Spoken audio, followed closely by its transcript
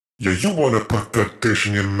Yeah, you wanna put that dish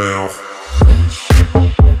in your mouth.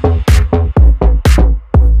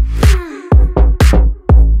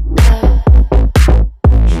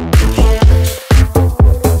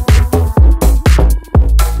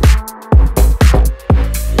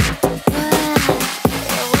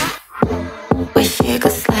 Wish you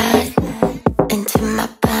could slide into my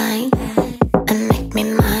bind and make me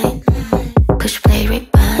mine. Push play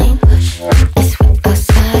rewind. It's wet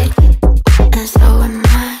outside and so am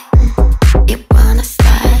I. You wanna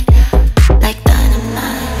slide like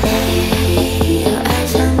dynamite. Lay your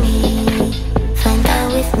eyes on me, find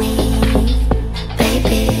out with me,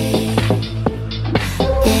 baby.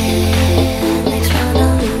 Yeah, next round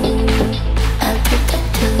on you, I'll get that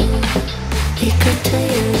too. Be good to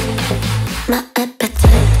you. My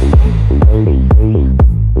appetite.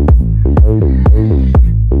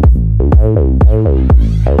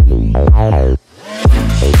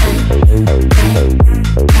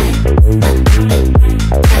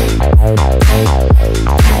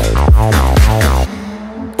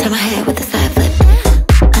 Turn my head with a side flip.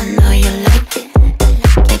 I know you like it.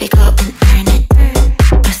 Baby, go and earn it.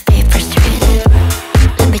 But stay frustrated.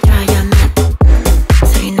 Let me draw your map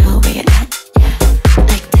so you know where you're at.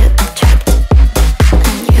 Like to attract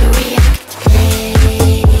and you react.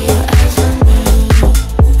 Lay your eyes on me,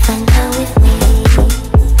 find out with me,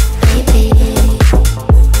 baby.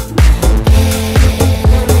 Yeah,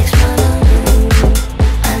 next round on you,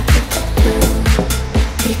 I'll get that too.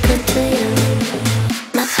 Be good to you.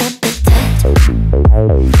 My appetite.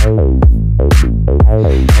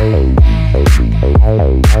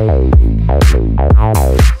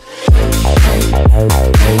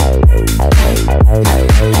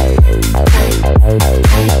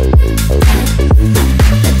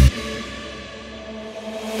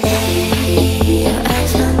 Lay your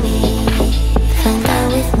eyes on me, find out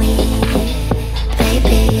with me,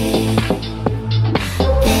 baby.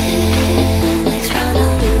 Yeah, next round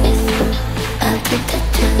on you, I'll get that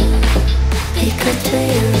too. Be good to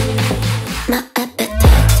you. My appetite.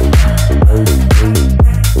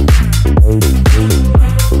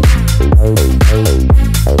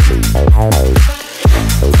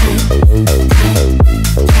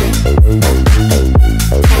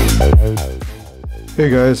 Hey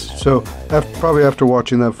guys, so probably after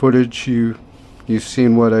watching that footage, you've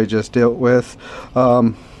seen what I just dealt with.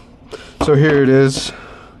 So here it is.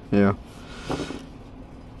 Yeah,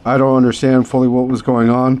 I don't understand fully what was going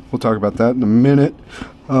on. We'll talk about that in a minute.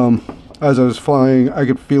 As I was flying, I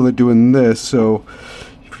could feel it doing this. So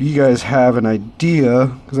if you guys have an idea,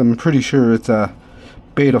 because I'm pretty sure it's a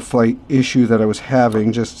beta flight issue that I was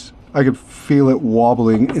having, just I could feel it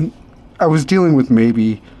wobbling, and I was dealing with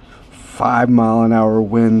maybe 5-mile-an-hour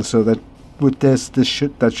winds, so that with that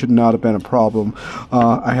should not have been a problem.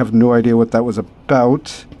 I have no idea what that was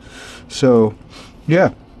about. So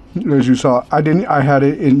yeah, as you saw, I didn't have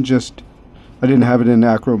it in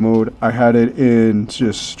acro mode. I had it in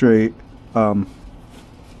just straight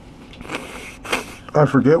I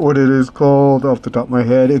forget what it is called off the top of my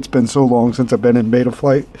head. It's been so long since I've been in beta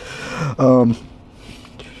flight. But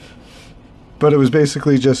it was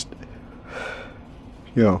basically just,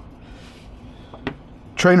 you know,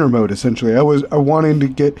 trainer mode essentially. I wanted to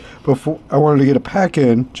get a pack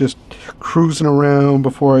in, just cruising around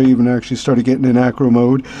before I even actually started getting in acro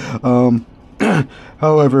mode.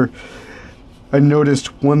 However, I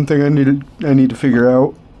noticed one thing I need to figure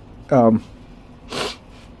out.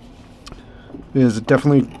 Is it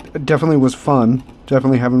definitely was fun.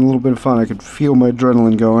 Definitely having a little bit of fun. I could feel my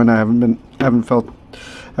adrenaline going. I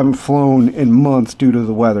haven't flown in months due to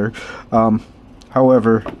the weather.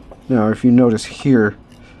 However, you know, if you notice here,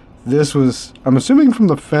 this was, I'm assuming from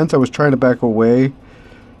the fence. I was trying to back away,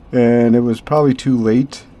 and it was probably too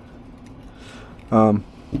late.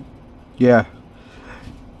 Yeah,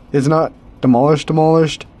 it's not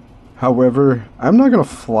demolished. However, I'm not going to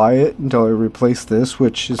fly it until I replace this,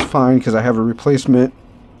 which is fine because I have a replacement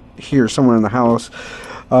here somewhere in the house.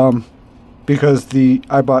 Because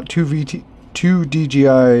I bought two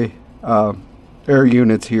DJI air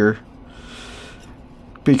units here,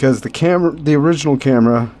 because the original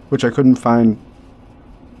camera, which I couldn't find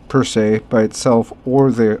per se by itself, or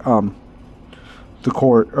the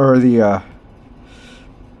cord, or the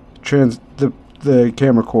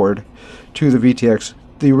camera cord to the VTX.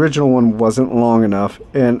 The original one wasn't long enough,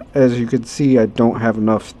 and as you can see, I don't have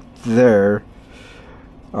enough there.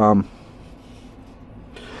 So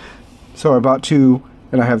I bought two,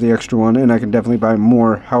 and I have the extra one, and I can definitely buy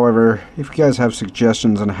more. However, if you guys have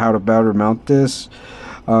suggestions on how to better mount this,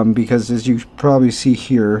 because as you probably see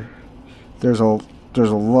here, there's a there's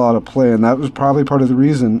a lot of play, and that was probably part of the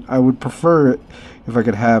reason. I would prefer it if I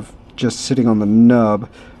could have just sitting on the nub.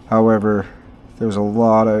 However, there's a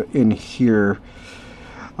lot in here.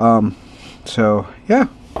 So yeah,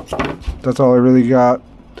 that's all I really got.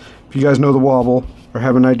 If you guys know the wobble or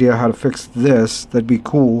have an idea how to fix this, that'd be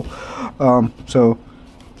cool. So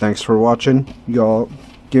thanks for watching. Y'all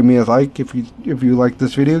give me a like if you like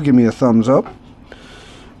this video. Give me a thumbs up.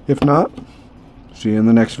 If not, see you in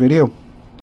the next video.